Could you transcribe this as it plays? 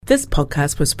This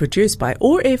podcast was produced by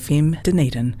OAR FM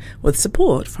Dunedin with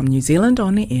support from New Zealand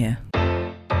On the Air.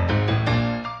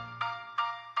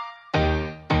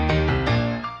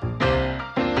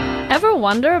 Ever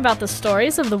wonder about the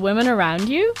stories of the women around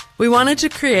you? We wanted to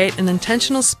create an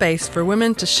intentional space for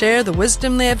women to share the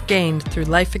wisdom they have gained through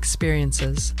life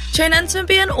experiences. Tune in to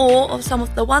be in awe of some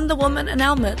of the Wonder Women in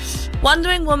our midst.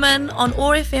 Wandering Women on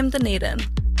OAR FM Dunedin.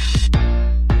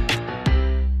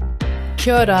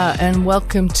 Kia ora and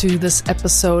welcome to this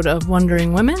episode of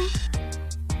Wandering Women.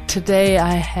 Today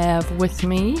I have with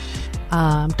me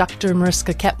Dr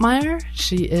Mariska Kappmeier.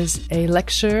 She is a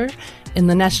lecturer in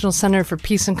the National Center for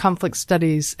Peace and Conflict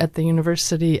Studies at the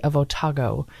University of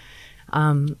Otago.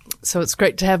 So it's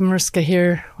great to have Mariska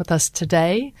here with us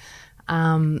today.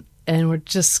 And we're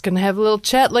just going to have a little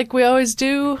chat like we always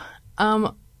do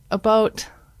about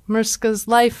Mariska's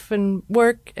life and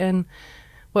work and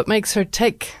what makes her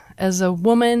tick as a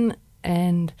woman,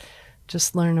 and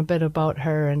just learn a bit about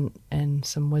her and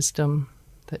some wisdom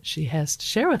that she has to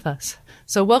share with us.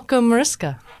 So welcome,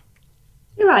 Mariska.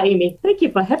 You're right, Amy. Thank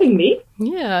you for having me.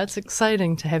 Yeah, it's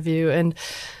exciting to have you. And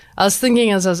I was thinking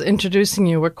as I was introducing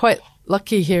you, we're quite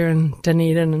lucky here in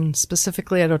Dunedin and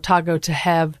specifically at Otago to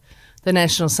have the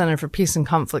National Center for Peace and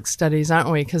Conflict Studies, aren't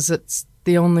we? Because it's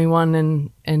the only one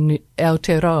in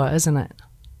Aotearoa, isn't it?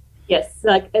 Yes.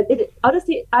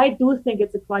 Honestly, I do think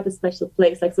it's quite a special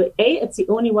place. It's the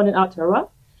only one in Aotearoa.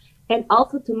 And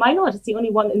also, to my knowledge, it's the only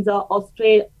one in the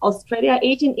Australia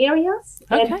Asian areas.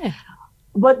 Okay. And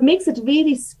what makes it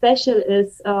really special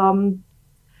is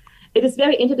it is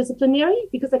very interdisciplinary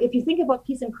because, if you think about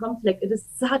peace and conflict, it is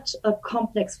such a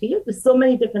complex field with so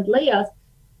many different layers,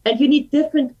 and you need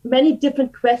many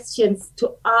different questions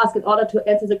to ask in order to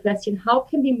answer the question: how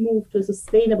can we move to a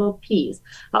sustainable peace?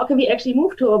 How can we actually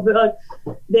move to a world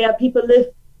where people live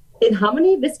in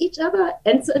harmony with each other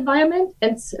and the environment?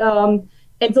 And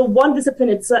so one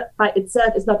discipline by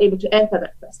itself is not able to answer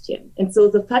that question. And so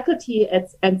the faculty at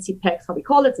NCPAC, how we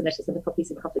call it, the National Center for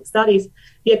Peace and Conflict Studies,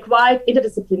 we are quite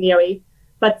interdisciplinary,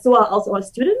 but so are also our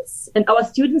students. And our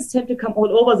students tend to come all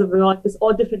over the world with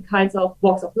all different kinds of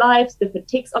walks of life, different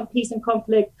takes on peace and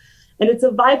conflict. And it's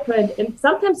a vibrant and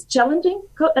sometimes challenging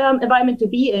environment to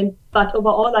be in, but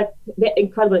overall, they're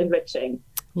incredibly enriching.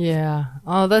 Yeah.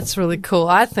 Oh, that's really cool.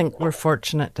 I think we're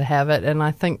fortunate to have it. And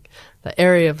I think the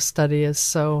area of study is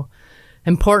so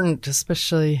important,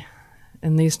 especially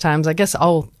in these times, I guess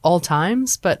all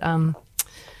times. But, and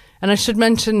I should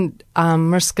mention,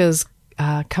 Mariska's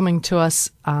coming to us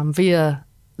via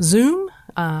Zoom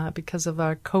because of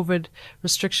our COVID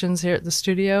restrictions here at the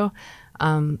studio.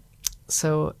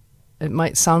 So it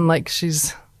might sound like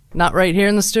she's not right here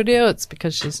in the studio. It's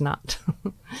because she's not.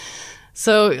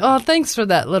 So, thanks for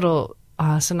that little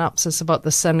synopsis about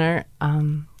the center.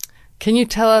 Can you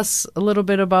tell us a little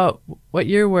bit about what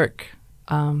your work,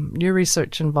 your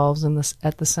research involves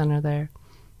at the center there?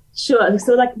 Sure.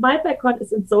 So, my background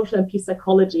is in social and peace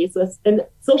psychology. So, in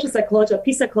social psychology or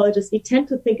peace psychologists, we tend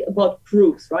to think about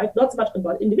groups, right? Not so much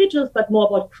about individuals, but more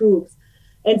about groups.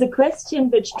 And the question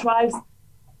which drives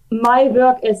my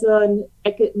work as a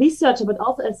researcher, but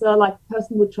also as a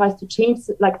person who tries to change,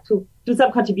 to do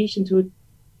some contribution to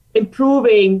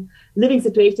improving living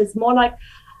situations, more like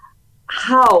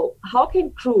how can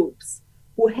groups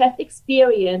who have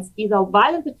experienced either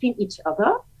violence between each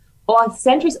other or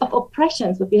centuries of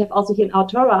oppressions, what we have also here in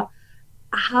Aotearoa,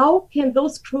 how can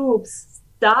those groups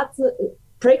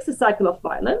break the cycle of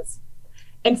violence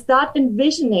and start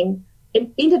envisioning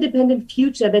an interdependent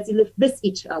future that they live with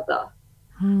each other?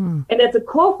 And at the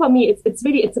core for me,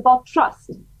 it's about trust,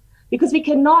 because we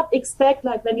cannot expect,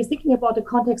 when you're thinking about the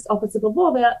context of a civil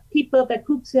war, where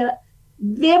groups were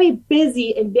very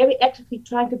busy and very actively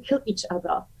trying to kill each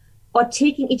other or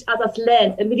taking each other's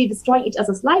land and really destroying each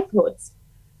other's livelihoods.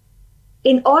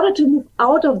 In order to move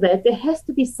out of that, there has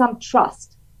to be some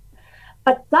trust.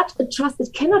 But such a trust,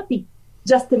 it cannot be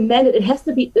just demanded. It has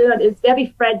to be earned. It's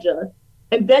very fragile.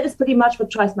 And that is pretty much what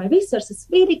drives my research, this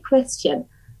really question.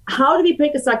 How do we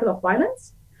break the cycle of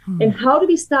violence? And how do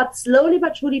we start slowly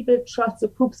but surely build trust so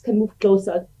groups can move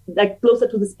closer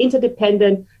to this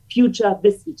interdependent future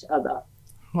with each other?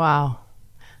 Wow.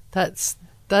 That's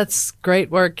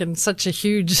great work and such a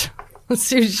huge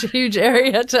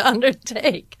area to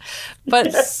undertake.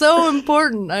 But so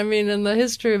important. I mean, in the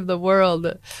history of the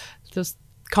world, just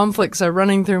conflicts are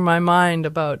running through my mind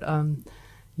about,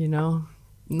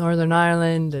 Northern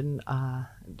Ireland and,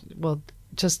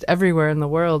 just everywhere in the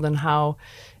world, and how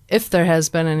if there has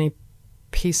been any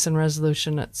peace and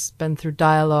resolution, it's been through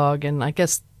dialogue. And I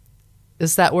guess,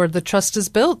 is that where the trust is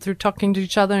built, through talking to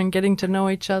each other and getting to know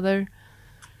each other?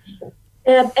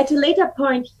 At a later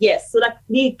point, yes. So like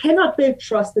we cannot build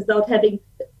trust without having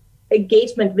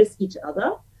engagement with each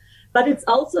other. But it's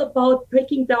also about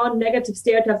breaking down negative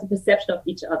stereotypes and perception of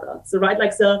each other. So right,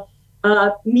 like the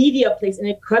media plays an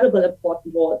incredible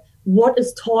important role. What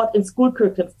is taught in school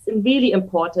curriculums is really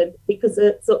important because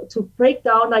so to break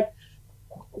down like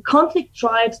conflict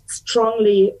thrives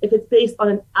strongly if it's based on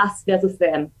an us versus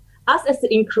them. Us as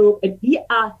the in-group, and we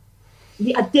are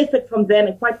different from them.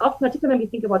 And quite often, particularly when we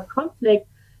think about conflict,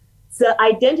 the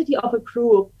identity of a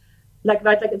group, like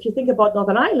if you think about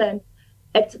Northern Ireland,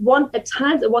 at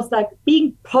times it was like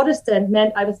being Protestant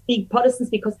meant I was being Protestant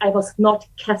because I was not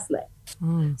Catholic.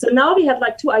 So now we have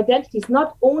like two identities.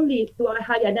 Not only do I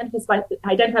highly identify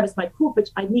with my group, which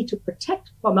I need to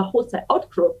protect from a hostile out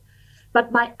group,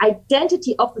 but my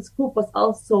identity of this group was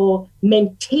also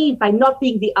maintained by not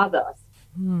being the others.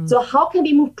 So how can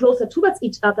we move closer towards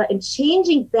each other and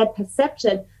changing that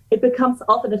perception? It becomes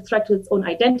often a threat to its own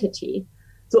identity.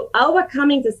 So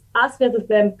overcoming this us versus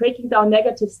them, breaking down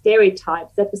negative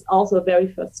stereotypes, that is also a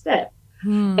very first step.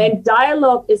 And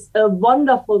dialogue is a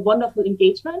wonderful, wonderful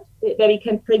engagement where we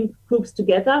can bring groups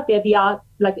together, where we are,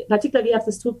 like, particularly we have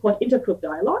this tool called intergroup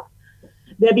dialogue,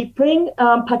 where we bring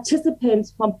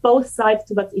participants from both sides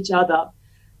towards each other.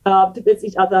 I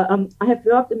have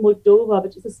worked in Moldova,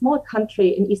 which is a small country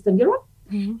in Eastern Europe.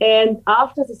 And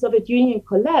after the Soviet Union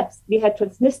collapsed, we had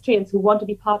Transnistrians who wanted to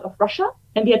be part of Russia,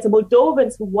 and we had the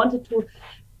Moldovans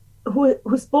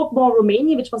who spoke more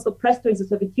Romanian, which was oppressed during the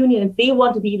Soviet Union, and they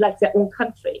want to be like their own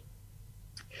country.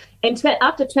 And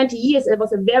after 20 years, it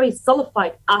was a very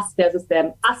solidified us versus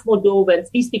them. Us Moldovans,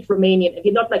 we speak Romanian, and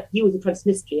we're not like you, the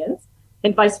Transnistrians,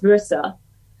 and vice versa.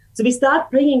 So we start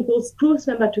bringing those groups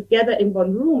members together in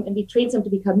one room, and we train them to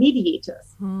become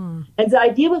mediators. And the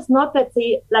idea was not that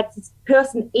they, like this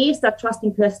person A start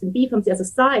trusting person B from the other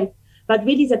side, but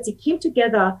really that they came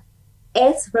together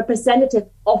as representative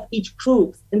of each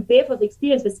group, and therefore the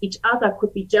experience with each other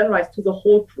could be generalized to the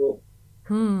whole group.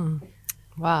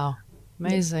 Wow,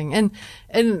 amazing.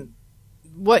 And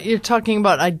what you're talking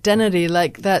about identity,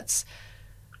 like that's,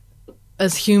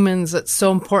 as humans, it's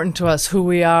so important to us who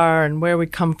we are and where we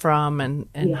come from,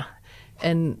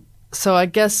 and so I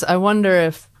guess I wonder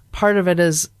if part of it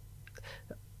is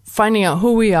finding out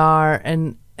who we are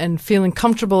and feeling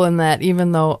comfortable in that,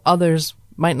 even though others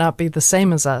might not be the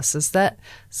same as us. Is that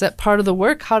part of the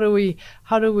work? How do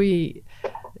we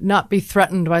not be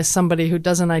threatened by somebody who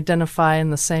doesn't identify in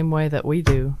the same way that we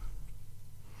do?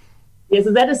 Yeah,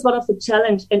 so that is one of the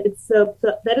challenge, and it's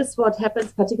that is what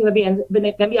happens particularly when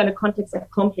we are in a context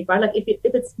of conflict, right? Like if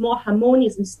it's more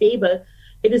harmonious and stable,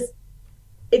 it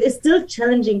is still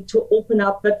challenging to open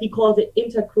up what we call the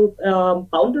intergroup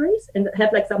boundaries and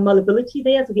have like some malleability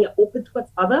there, so we are open towards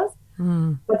others.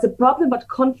 But the problem what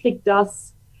conflict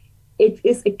does, it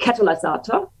is a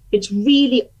catalysator, which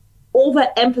really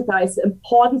overemphasizes the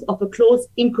importance of a close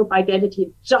in-group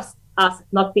identity, just us,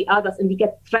 not the others, and we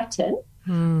get threatened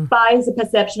by the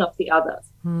perception of the others.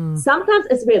 Sometimes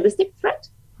it's a realistic threat,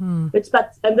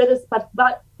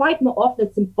 but quite more often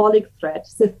it's symbolic threat.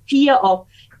 The fear of,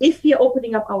 if we are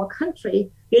opening up our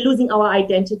country, we're losing our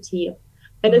identity.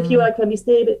 And if you like, when we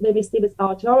stay with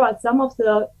our Torah, some of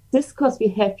the discourse we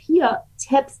have here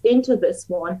taps into this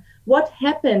one. What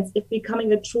happens if we're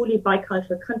becoming a truly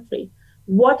bicultural country?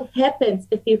 What happens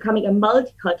if we're becoming a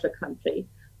multicultural country?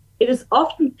 It is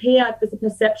often paired with a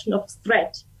perception of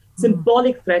threat,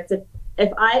 symbolic threat, that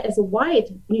if I, as a white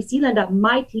New Zealander,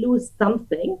 might lose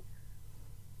something,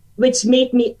 which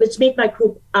made my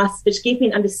group us, which gave me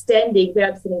an understanding where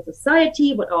I'm sitting in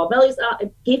society, what our values are.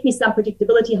 It gave me some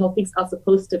predictability how things are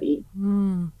supposed to be.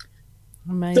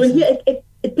 Amazing. So here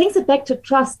it brings it back to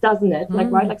trust, doesn't it?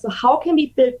 Like, right? Like, so how can we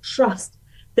build trust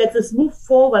that this move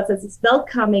forward, that is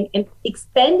welcoming and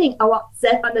expanding our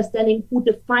self-understanding who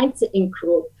defines the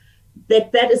in-group,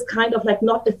 that is kind of like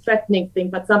not a threatening thing,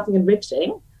 but something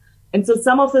enriching. And so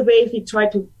some of the ways we try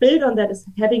to build on that is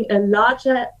having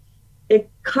a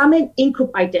common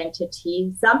in-group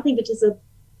identity, something which is a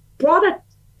broader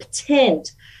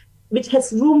tent, which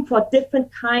has room for different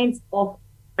kinds of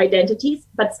identities,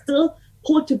 but still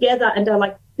pulled together and are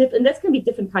like, and this can be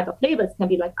different kinds of labels. It can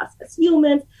be like us as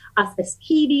humans, us as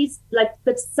Kiwis, like,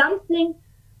 but something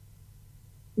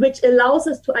which allows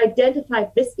us to identify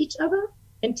with each other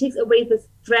and takes away this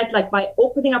threat, like by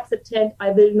opening up the tent, I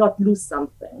will not lose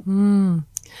something.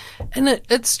 And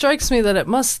it strikes me that it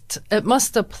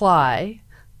must apply,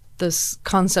 this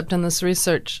concept and this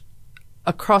research,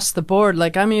 across the board.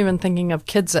 Like, I'm even thinking of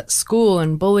kids at school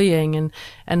and bullying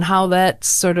and how that's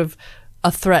sort of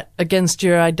a threat against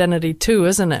your identity too,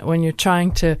 isn't it? When you're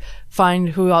trying to find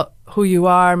who who you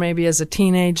are maybe as a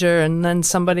teenager, and then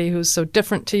somebody who's so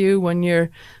different to you when you're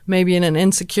maybe in an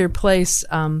insecure place,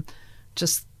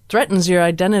 just threatens your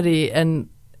identity and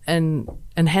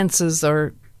enhances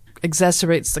or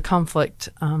exacerbates the conflict.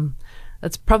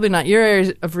 That's probably not your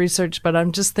area of research, but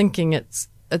I'm just thinking it's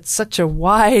such a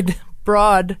wide,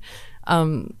 broad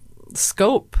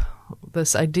scope,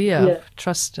 this idea of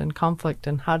trust and conflict,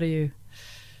 and how do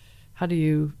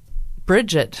you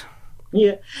bridge it?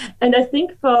 Yeah, and I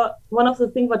think for one of the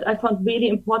things what I found really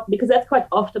important, because that's quite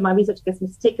often my research gets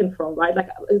mistaken from, right? Like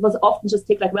it was often just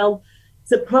take like, well,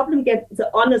 the problem the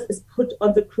onus is put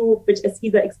on the group which has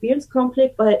either experienced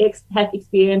conflict or have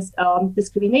experienced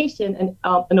discrimination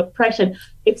and oppression.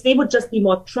 If they would just be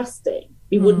more trusting,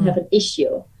 we wouldn't have an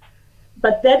issue.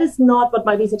 But that is not what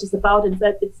my research is about. And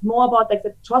that it's more about like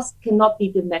that trust cannot be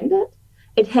demanded;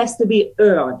 it has to be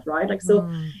earned, right? Like so,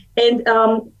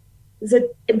 and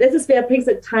this is where it brings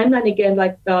the timeline again,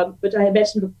 like which I had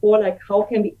mentioned before. Like how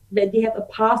can we, when we have a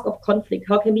past of conflict,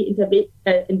 how can we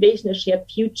envision a shared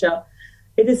future?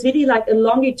 It is really like a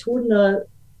longitudinal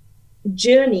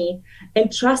journey,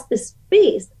 and trust is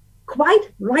based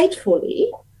quite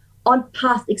rightfully on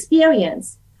past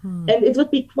experience. And it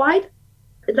would be quite,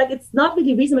 like, it's not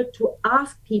really reasonable to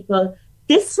ask people,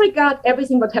 disregard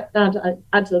everything what happened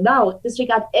until now,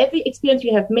 disregard every experience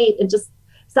you have made, and just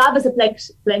start with a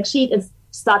blank sheet and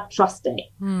start trusting.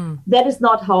 That is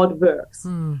not how it works.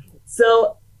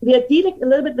 So we are dealing a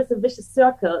little bit with a vicious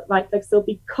circle, right? Like, so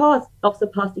because of the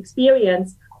past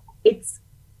experience, it's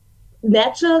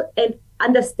natural and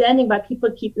understanding why people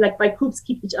why groups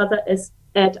keep each other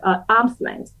at arm's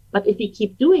length. But if we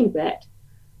keep doing that,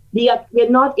 we're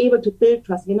not able to build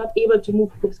trust. We're not able to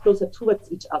move groups closer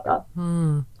towards each other.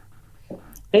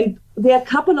 And there are a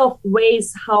couple of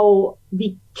ways how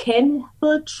we can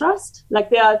build trust. I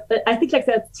think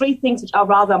there are three things which are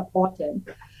rather important.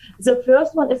 The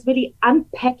first one is really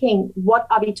unpacking what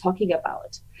are we talking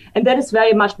about. And that is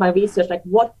very much my research. Like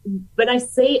when I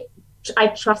say I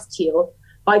trust you,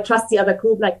 or I trust the other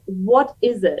group, like what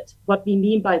is it, what we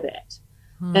mean by that?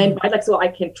 And so I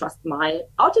can trust my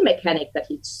auto mechanic that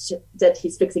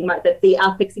they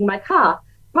are fixing my car.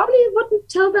 Probably wouldn't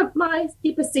tell them my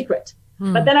deepest secret.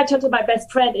 But then I turn to my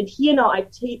best friend, and here now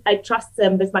I trust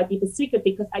them with my deepest secret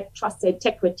because I trust their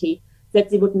integrity, that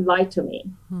they wouldn't lie to me.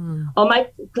 Or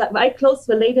my close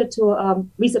related to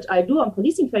research I do on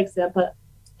policing, for example,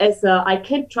 as I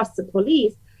can trust the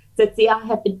police that they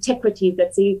have integrity,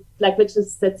 that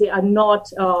they are not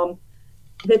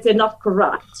that they're not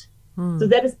corrupt. So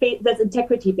that's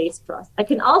integrity-based trust. I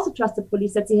can also trust the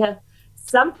police that they have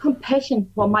some compassion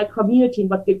for my community and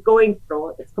what we're going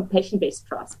through. It's compassion-based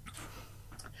trust.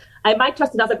 I might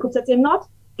trust in other groups that they're not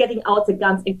getting out the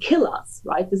guns and kill us,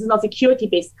 right? This is not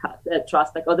security-based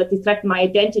trust, or that they threaten my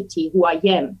identity, who I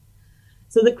am.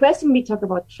 So the question when we talk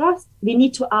about trust, we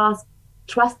need to ask,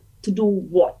 trust to do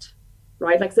what,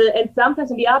 right? And sometimes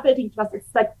when we are building trust, it's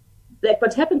like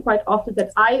what happened quite often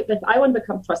that if I want to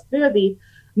become trustworthy,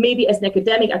 maybe as an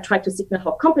academic, I try to signal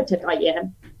how competent I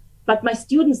am, but my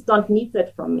students don't need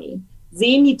that from me.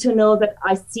 They need to know that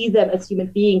I see them as human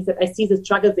beings, that I see the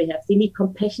struggles they have. They need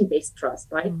compassion-based trust,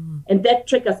 right? And that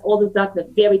triggers all of that, a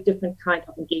very different kind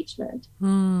of engagement.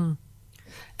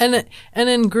 And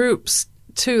in groups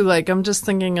too, like I'm just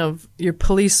thinking of your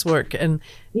police work and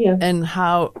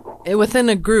how within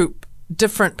a group,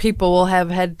 different people will have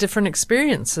had different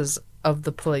experiences of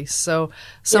the police. So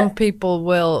some people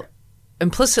will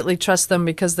implicitly trust them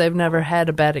because they've never had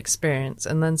a bad experience,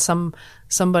 and then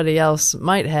somebody else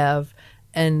might have.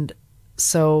 And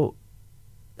so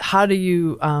how do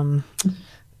you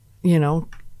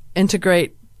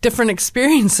integrate different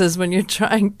experiences when you're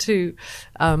trying to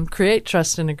create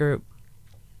trust in a group?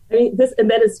 I mean,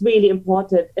 that is really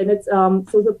important. And it's so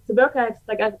the work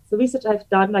the research I've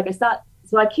done, I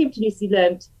came to New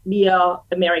Zealand via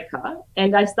America,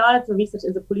 and I started the research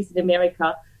in the police in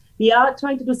America. We are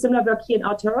trying to do similar work here in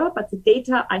Aotearoa, but the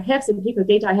data I have, the empirical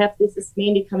data I have, this is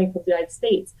mainly coming from the United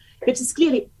States, which is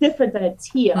clearly different than it's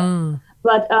here.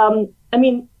 But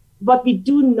what we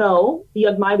do know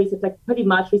beyond my research, pretty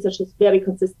much research is very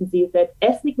consistently, is that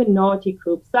ethnic minority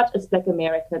groups such as Black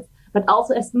Americans, but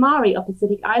also as Maori or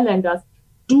Pacific Islanders,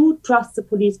 do trust the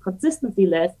police consistently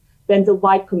less than the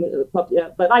white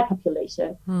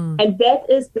population. And that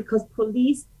is because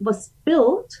police was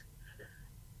built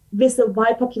with the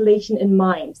white population in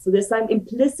mind. So there's some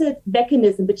implicit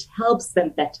mechanism which helps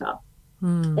them better.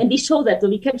 And we show that. So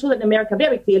we can show that in America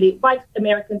very clearly. White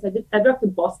Americans, I worked in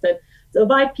Boston, so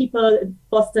white people in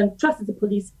Boston trusted the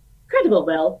police incredibly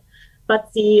well,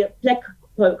 but the Black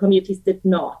communities did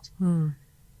not. And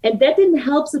that didn't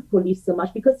help the police so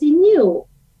much because they knew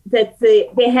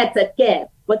they had that gap.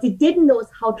 What they didn't know is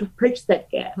how to bridge that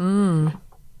gap. And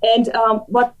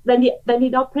when we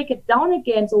now break it down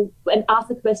again, and ask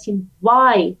the question,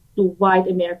 why do white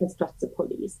Americans trust the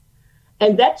police?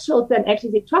 And that showed them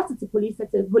actually they trusted the police,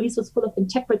 that the police was full of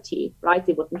integrity, right?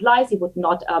 They wouldn't lie, they would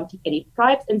not take any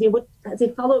bribes, and they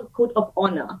follow a code of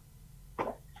honor.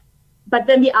 But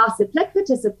when we asked the black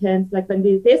participants, like when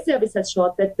their surveys had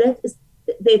showed that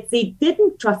they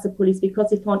didn't trust the police because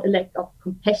they found a lack of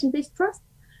compassion-based trust.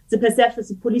 The perception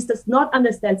the police does not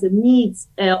understand the needs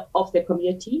of their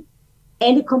community,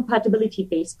 and a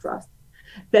compatibility-based trust.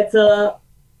 That the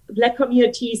black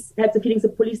communities have the feeling the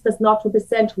police does not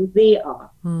represent who they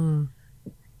are. And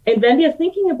when we are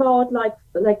thinking about like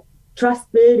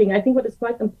trust building, I think what is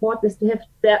quite important is to have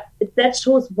that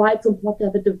shows why it's important to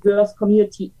have a diverse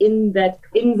community in the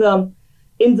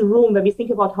room when we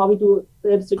think about how we do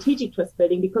strategic trust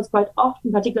building, because quite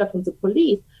often, particularly from the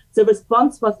police, the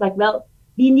response was like, well,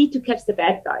 we need to catch the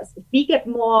bad guys. If we get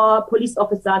more police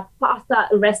officers, faster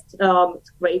arrest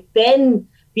rate, then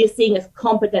we are seeing as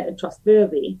competent and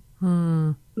trustworthy.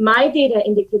 My data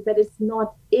indicates that it's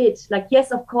not it. Like,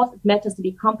 yes, of course, it matters to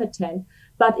be competent,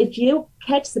 but if you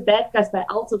catch the bad guys by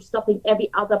also stopping every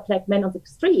other black man on the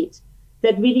street,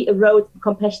 that really erodes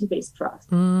compassion-based trust.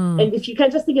 And if you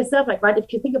can just think yourself, like, right,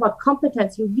 if you think about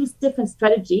competence, you use different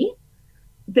strategy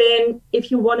than if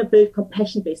you want to build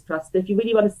compassion-based trust. If you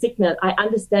really want to signal, I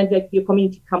understand where your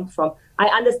community comes from. I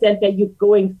understand where you're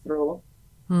going through.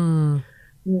 And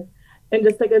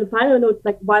just like a final note,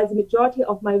 like while the majority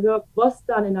of my work was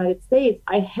done in the United States,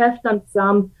 I have done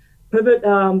some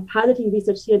piloting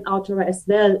research here in Aotearoa as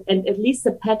well. And at least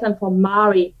the pattern for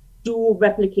Maori do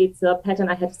replicate the pattern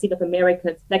I have seen of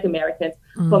Black Americans.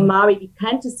 For Maori, we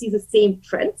tend to see the same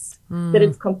trends, that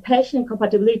it's compassion,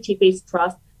 compatibility-based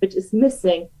trust, which is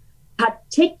missing,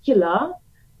 particular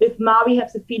if Maori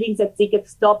have the feelings that they get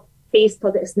stopped based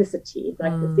on their ethnicity,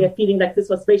 like if they're feeling like this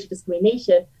was racial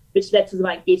discrimination, which led to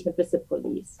my engagement with the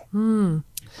police.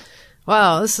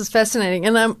 Wow, this is fascinating.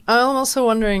 And I'm also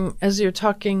wondering, as you're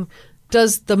talking,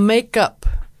 does the makeup,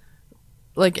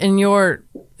 like in your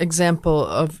example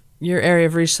of your area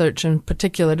of research in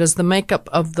particular, does the makeup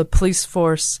of the police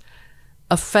force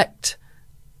affect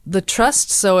the trust?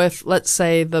 So if, let's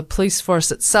say, the police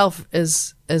force itself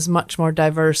is much more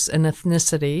diverse in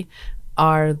ethnicity,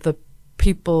 are the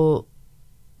people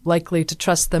likely to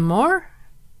trust them more?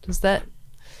 Does that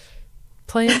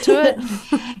play into it?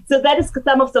 So that is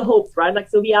some of the hopes, right? Like,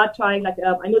 so we are trying, like,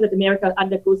 I know that America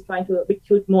undergoes trying to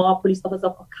recruit more police officers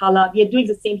of color. We are doing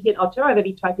the same here in Aotearoa, where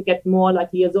we try to get more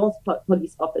like liaison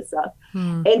police officers.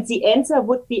 And the answer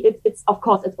would be, it's of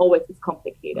course, it's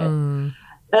complicated.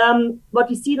 What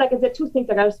we see, like, there are two things.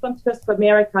 Like, I respond first for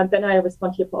America, and then I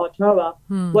respond here for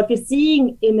Aotearoa. What we're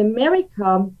seeing in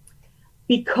America,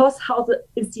 because how the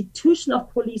institution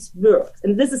of police works,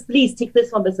 and this is, please take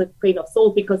this one with a grain of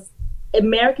salt, because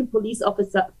American police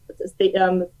officer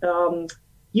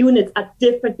units are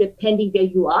different depending where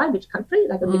you are, in which country,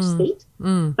 like in which state.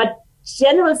 But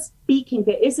generally speaking,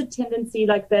 there is a tendency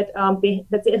like that,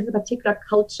 that there is a particular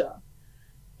culture.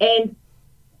 And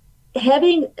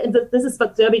having, and this is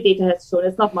what survey data has shown,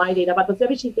 it's not my data, but the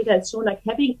survey data has shown, like,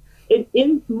 having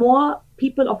in more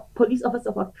people of police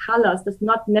officers of colors does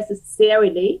not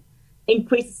necessarily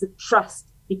increases the trust,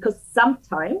 because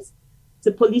sometimes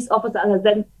the police officers are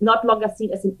then not longer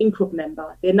seen as an in-group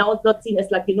member. They're now not seen as,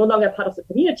 like, they're no longer part of the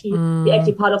community. They're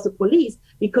actually part of the police,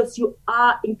 because you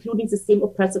are including the same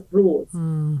oppressive rules.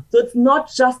 So it's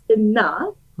not just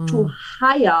enough to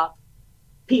hire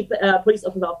people, police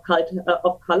officers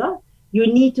of color. You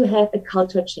need to have a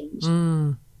culture change.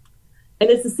 And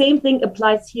it's the same thing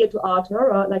applies here to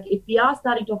Aotearoa. Like, if we are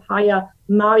starting to hire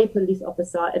Maori police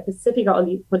officer, a Pacific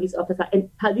police officer, and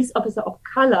police officer of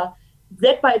color,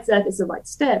 that by itself is the right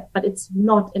step, but it's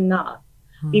not enough.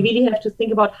 We really have to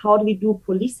think about how do we do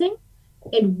policing,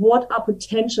 and what are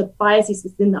potential biases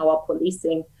within our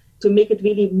policing to make it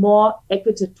really more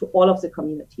equitable to all of the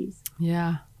communities.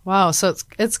 Yeah. Wow. So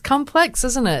it's complex,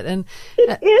 isn't it? And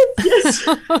it is, yes.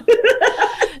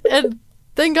 And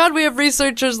thank God we have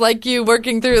researchers like you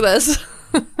working through this.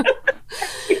 But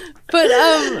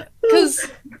because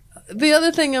the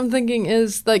other thing I'm thinking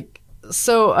is, like,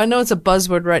 so I know it's a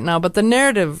buzzword right now, but the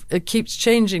narrative, it keeps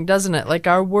changing, doesn't it? Like,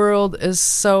 our world is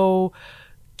so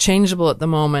changeable at the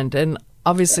moment, and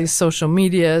obviously social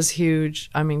media is huge.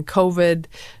 I mean, COVID,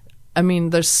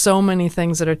 there's so many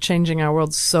things that are changing our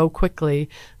world so quickly.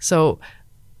 So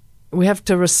we have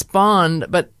to respond,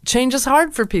 but change is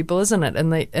hard for people, isn't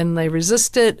it? And they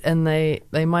resist it, and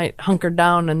they might hunker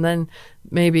down, and then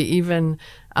maybe even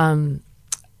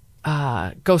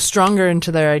go stronger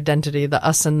into their identity, the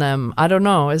us and them. I don't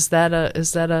know. Is that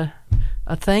a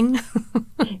thing?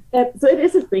 So it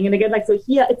is a thing. And again, so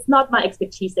here, it's not my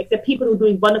expertise. There are people who are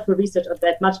doing wonderful research on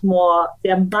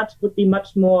that, would be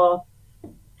much more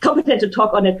competent to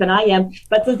talk on it than I am.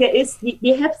 But so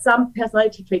we have some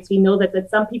personality traits. We know that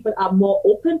some people are more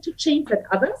open to change than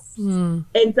others.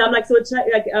 And some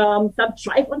some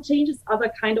thrive on changes,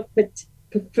 other kind of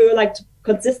prefer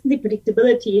consistency,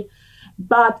 predictability.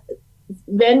 But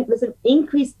then with an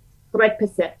increased threat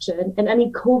perception, and I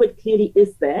mean, COVID clearly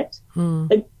is that,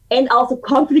 and also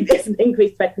conflict is an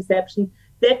increased threat perception,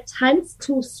 that tends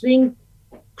to swing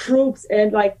groups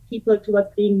and people towards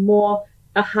being more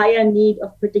a higher need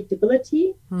of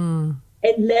predictability and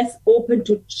less open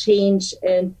to change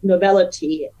and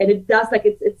novelty. And it does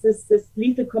it's this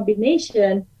lethal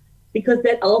combination, because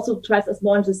that also drives us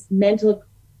more into this mental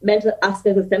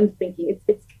aspect of them thinking.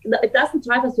 It doesn't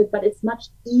drive us to it, but it's much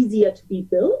easier to be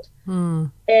built.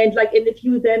 And if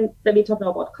you then we talk now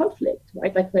about conflict,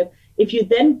 right? If you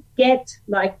then get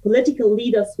political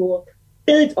leaders who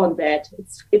build on that,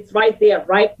 it's right there,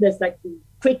 ripeness,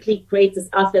 quickly creates this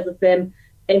aspect of them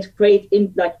and create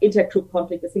intergroup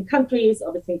conflict within countries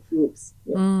or within groups.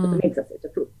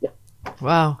 Yeah.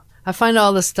 Wow. I find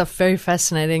all this stuff very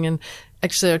fascinating, and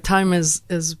actually our time is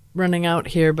running out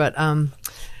here, but I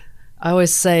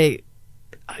always say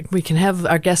we can have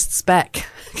our guests back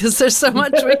because there's so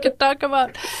much we could talk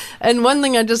about. And one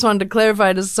thing I just wanted to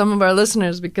clarify to some of our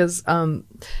listeners, because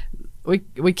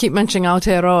we keep mentioning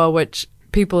Aotearoa, which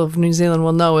people of New Zealand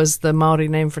will know is the Maori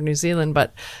name for New Zealand,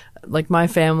 but my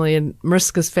family and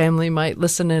Mariska's family might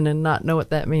listen in and not know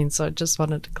what that means. So I just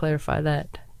wanted to clarify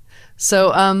that.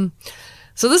 So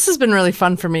this has been really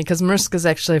fun for me because Mariska's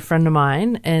actually a friend of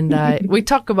mine, and we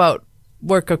talk about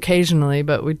work occasionally,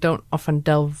 but we don't often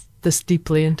delve this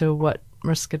deeply into what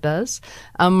Mariska does.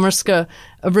 Mariska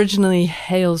originally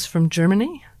hails from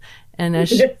Germany, and as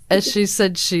she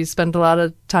said, she spent a lot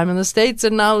of time in the States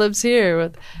and now lives here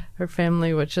with her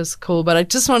family, which is cool. But I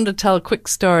just wanted to tell a quick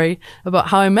story about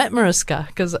how I met Mariska,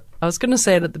 because I was going to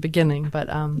say it at the beginning, but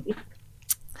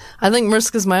I think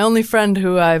Mariska's my only friend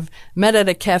who I've met at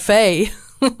a cafe.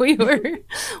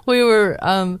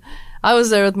 I was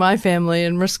there with my family,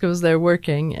 and Mariska was there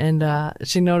working, and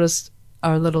she noticed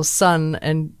our little son,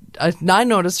 and I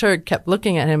noticed her, kept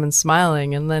looking at him and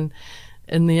smiling, and then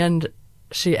in the end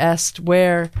she asked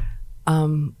where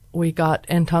we got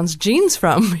Anton's jeans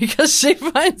from, because she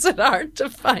finds it hard to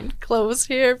find clothes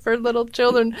here for little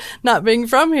children not being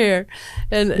from here.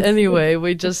 And anyway,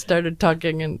 we just started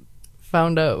talking and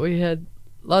found out we had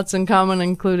lots in common,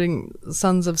 including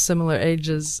sons of similar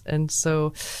ages. And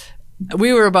so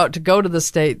we were about to go to the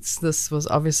States. This was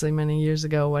obviously many years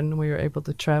ago when we were able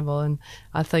to travel. And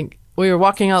I think we were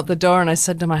walking out the door, and I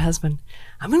said to my husband,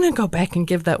 I'm going to go back and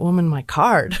give that woman my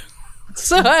card.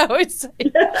 So I always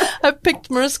say, I picked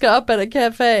Mariska up at a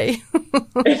cafe.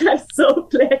 And I'm so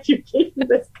glad you gave me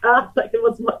this card. It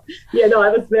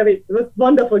was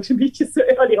wonderful to meet you so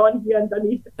early on here in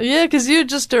Dunedin. Yeah, because you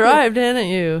just arrived, hadn't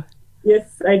you?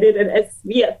 Yes, I did. And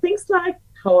things like,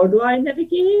 how do I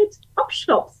navigate op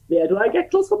shops? Where do I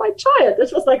get clothes for my child?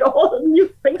 This was all the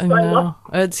new things I love.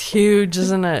 It's huge,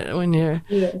 isn't it, when you're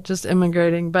just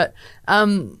immigrating? But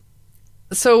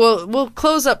so we'll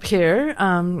close up here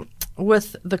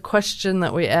with the question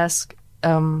that we ask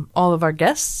all of our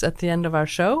guests at the end of our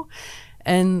show.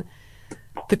 And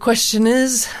the question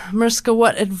is, Mariska,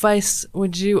 what advice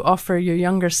would you offer your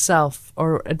younger self,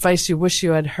 or advice you wish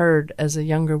you had heard as a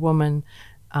younger woman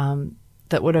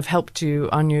that would have helped you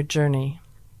on your journey?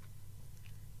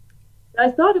 I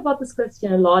thought about this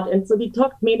question a lot, and so we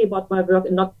talked mainly about my work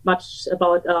and not much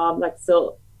about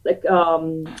so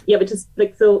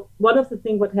one of the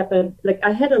things what happened,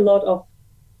 I had a lot of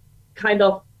kind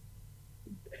of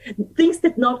things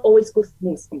did not always go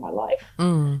smooth in my life.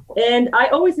 And I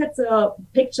always had a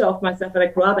picture of myself when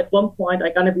I grew up. At one point,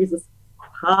 I'm going to be this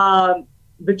calm,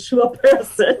 mature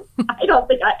person. I don't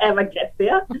think I ever get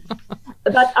there.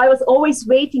 But I was always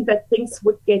waiting that things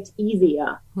would get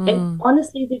easier. And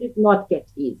honestly, they did not get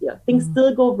easier. Things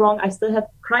still go wrong. I still have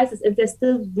crises, and they're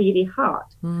still really hard.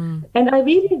 And I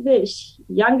really wish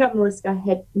younger Mariska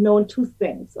had known two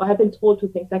things, or had been told two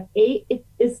things. A, it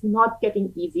is not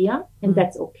getting easier, and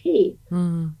that's okay.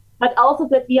 But also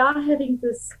that we are having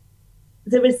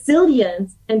the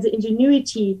resilience and the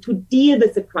ingenuity to deal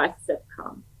with the crises that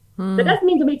come. That doesn't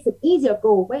mean to make it easier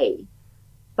go away,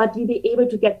 but you'll be able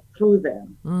to get through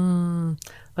them.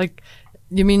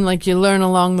 You mean you learn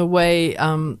along the way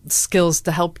skills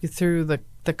to help you through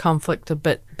the conflict a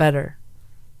bit better,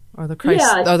 or the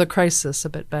crisis, or the crisis a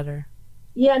bit better.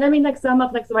 Yeah, and I mean, like some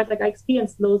of I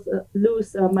experienced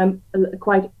lose my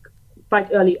quite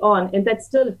early on, and that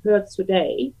still hurts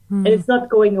today, and it's not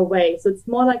going away. So it's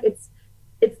more like it's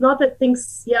not that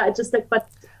things, it's just like, but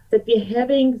that we're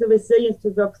having the resilience to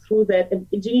work through that, and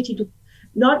agility to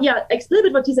not, it's a little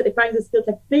bit what you said, acquiring the skills,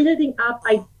 like building up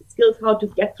skills how to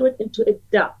get through it and to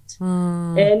adapt.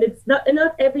 And it's not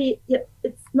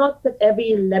it's not that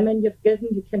every lemon you've given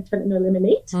you can turn into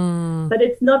lemonade, but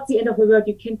it's not the end of the world.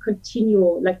 You can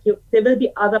continue, there will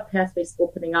be other pathways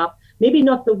opening up, maybe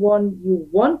not the one you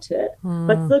wanted,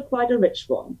 but still quite a rich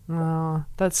one. Oh,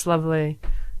 that's lovely.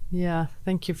 Yeah,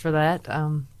 thank you for that.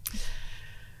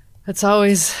 It's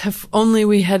always, if only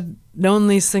we had known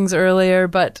these things earlier,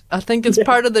 but I think it's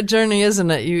part of the journey,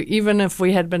 isn't it? Even if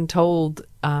we had been told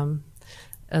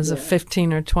as a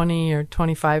 15 or 20 or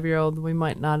 25-year-old, we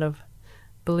might not have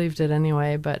believed it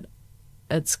anyway, but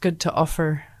it's good to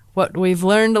offer what we've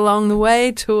learned along the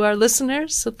way to our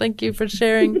listeners. So thank you for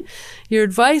sharing your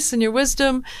advice and your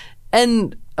wisdom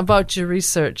and about your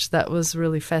research. That was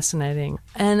really fascinating.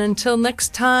 And until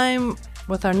next time,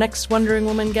 with our next Wondering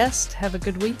Woman guest, have a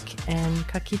good week and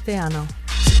ka kite anō.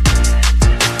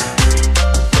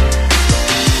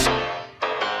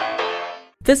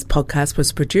 This podcast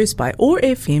was produced by OAR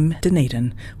FM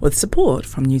Dunedin with support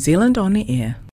from New Zealand On the Air.